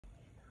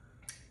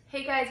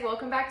Hey guys,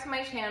 welcome back to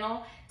my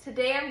channel.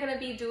 Today I'm going to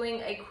be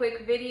doing a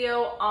quick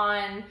video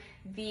on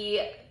the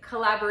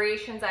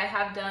collaborations I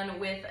have done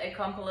with a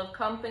couple of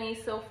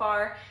companies so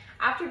far.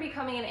 After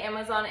becoming an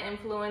Amazon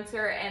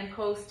influencer and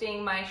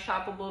posting my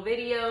shoppable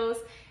videos,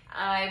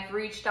 I've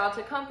reached out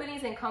to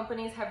companies and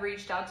companies have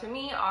reached out to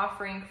me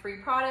offering free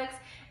products,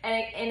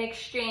 and in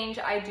exchange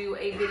I do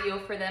a video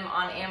for them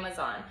on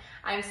Amazon.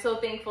 I'm so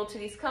thankful to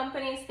these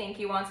companies. Thank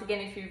you once again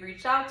if you've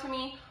reached out to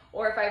me,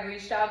 or if I've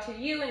reached out to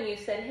you and you've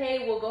said,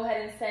 hey, we'll go ahead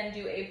and send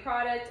you a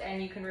product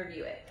and you can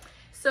review it.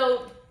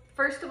 So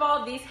first of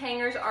all, these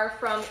hangers are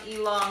from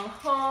Elong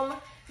Home.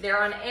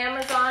 They're on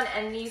Amazon,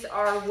 and these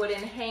are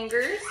wooden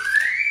hangers.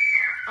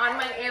 On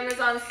my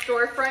Amazon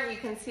storefront, you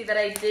can see that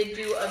I did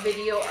do a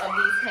video of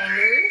these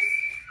hangers,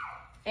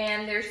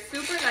 and they're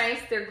super nice.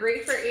 They're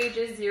great for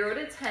ages 0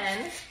 to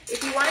 10.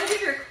 If you want to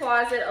give your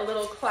closet a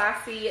little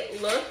classy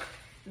look,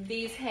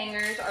 these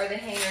hangers are the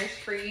hangers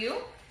for you.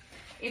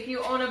 If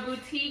you own a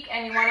boutique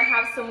and you want to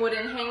have some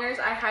wooden hangers,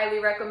 I highly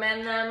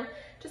recommend them.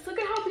 Just look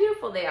at how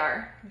beautiful they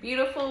are.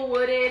 Beautiful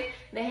wooded.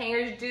 The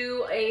hangers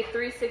do a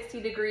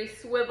 360-degree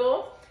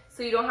swivel,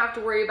 so you don't have to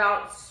worry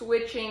about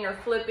switching or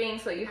flipping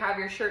so you have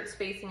your shirts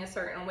facing a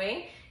certain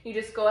way. You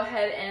just go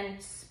ahead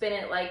and spin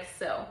it like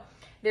so.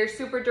 They're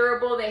super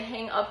durable. They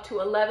hang up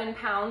to 11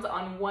 pounds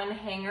on one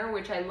hanger,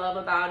 which I love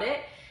about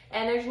it.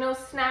 And there's no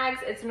snags.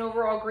 It's an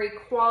overall great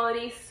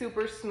quality,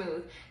 super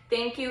smooth.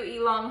 Thank you,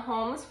 Elong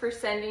Homes, for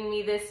sending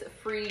me this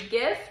free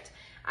gift.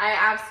 I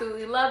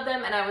absolutely love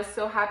them, and I was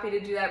so happy to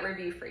do that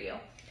review for you.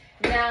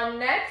 Now,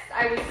 next,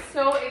 I was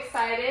so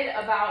excited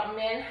about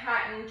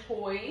Manhattan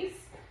Toys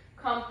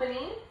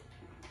Company.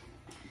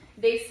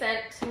 They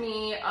sent to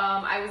me,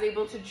 I was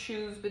able to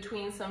choose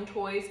between some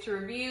toys to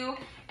review,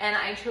 and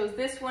I chose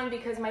this one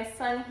because my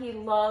son, he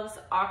loves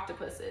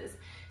octopuses.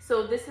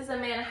 So this is a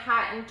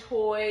Manhattan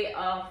Toy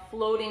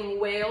floating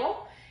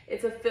whale.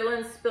 It's a fill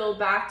and spill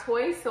bath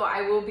toy, so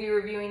I will be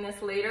reviewing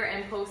this later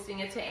and posting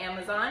it to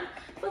Amazon.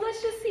 But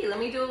let's just see. Let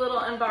me do a little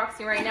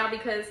unboxing right now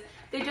because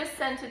they just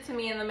sent it to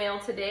me in the mail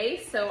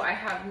today, so I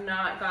have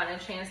not gotten a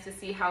chance to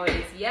see how it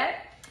is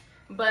yet.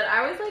 But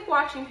I always like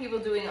watching people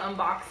doing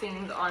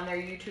unboxings on their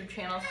YouTube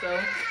channel, so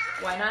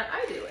why not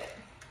I do it?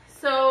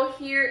 So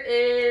here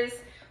is,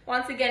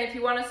 once again, if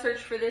you want to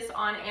search for this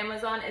on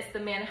Amazon, it's the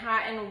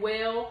Manhattan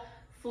Whale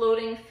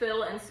Floating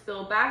Fill and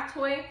Spill Bath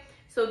Toy.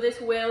 So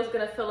this whale is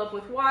going to fill up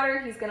with water.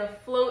 He's going to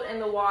float in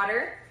the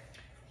water.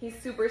 He's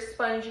super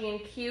spongy and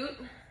cute.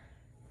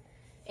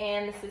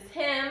 And this is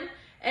him.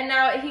 And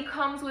now he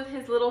comes with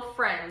his little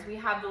friends. We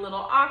have the little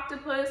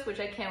octopus, which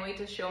I can't wait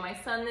to show my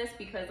son this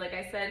because, like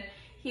I said,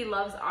 he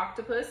loves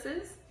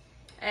octopuses.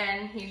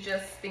 And he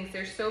just thinks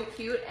they're so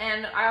cute.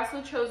 And I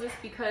also chose this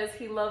because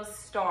he loves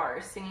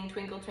stars, singing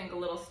Twinkle Twinkle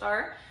Little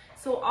Star.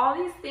 So all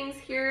these things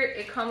here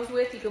it comes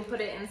with, you can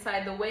put it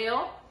inside the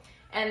whale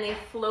and they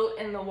float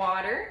in the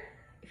water.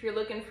 If you're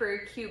looking for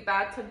a cute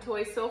bathtub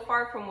toy, so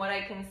far from what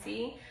I can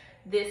see,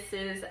 this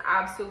is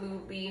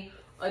absolutely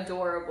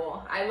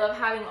adorable. I love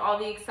having all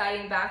the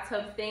exciting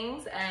bathtub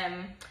things,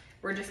 and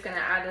we're just gonna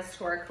add this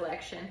to our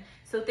collection.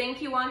 So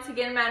thank you once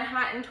again,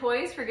 Manhattan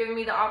Toys, for giving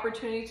me the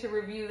opportunity to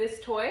review this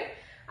toy.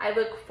 I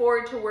look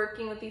forward to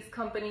working with these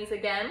companies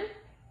again.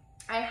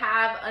 I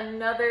have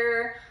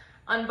another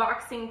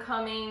unboxing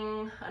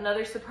coming,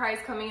 another surprise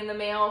coming in the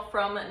mail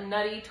from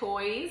Nutty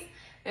Toys.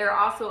 They're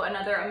also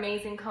another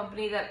amazing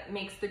company that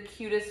makes the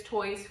cutest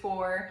toys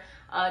for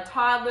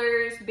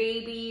toddlers,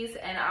 babies,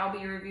 and I'll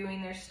be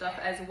reviewing their stuff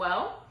as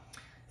well.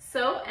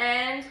 So,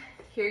 and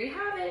here you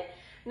have it.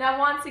 Now,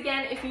 once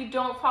again, if you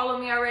don't follow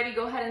me already,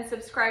 go ahead and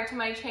subscribe to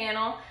my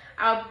channel.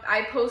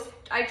 I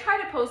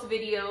try to post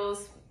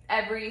videos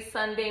every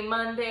Sunday,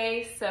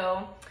 Monday,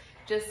 so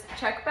just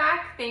check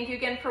back. Thank you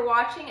again for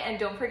watching, and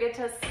don't forget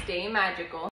to stay magical.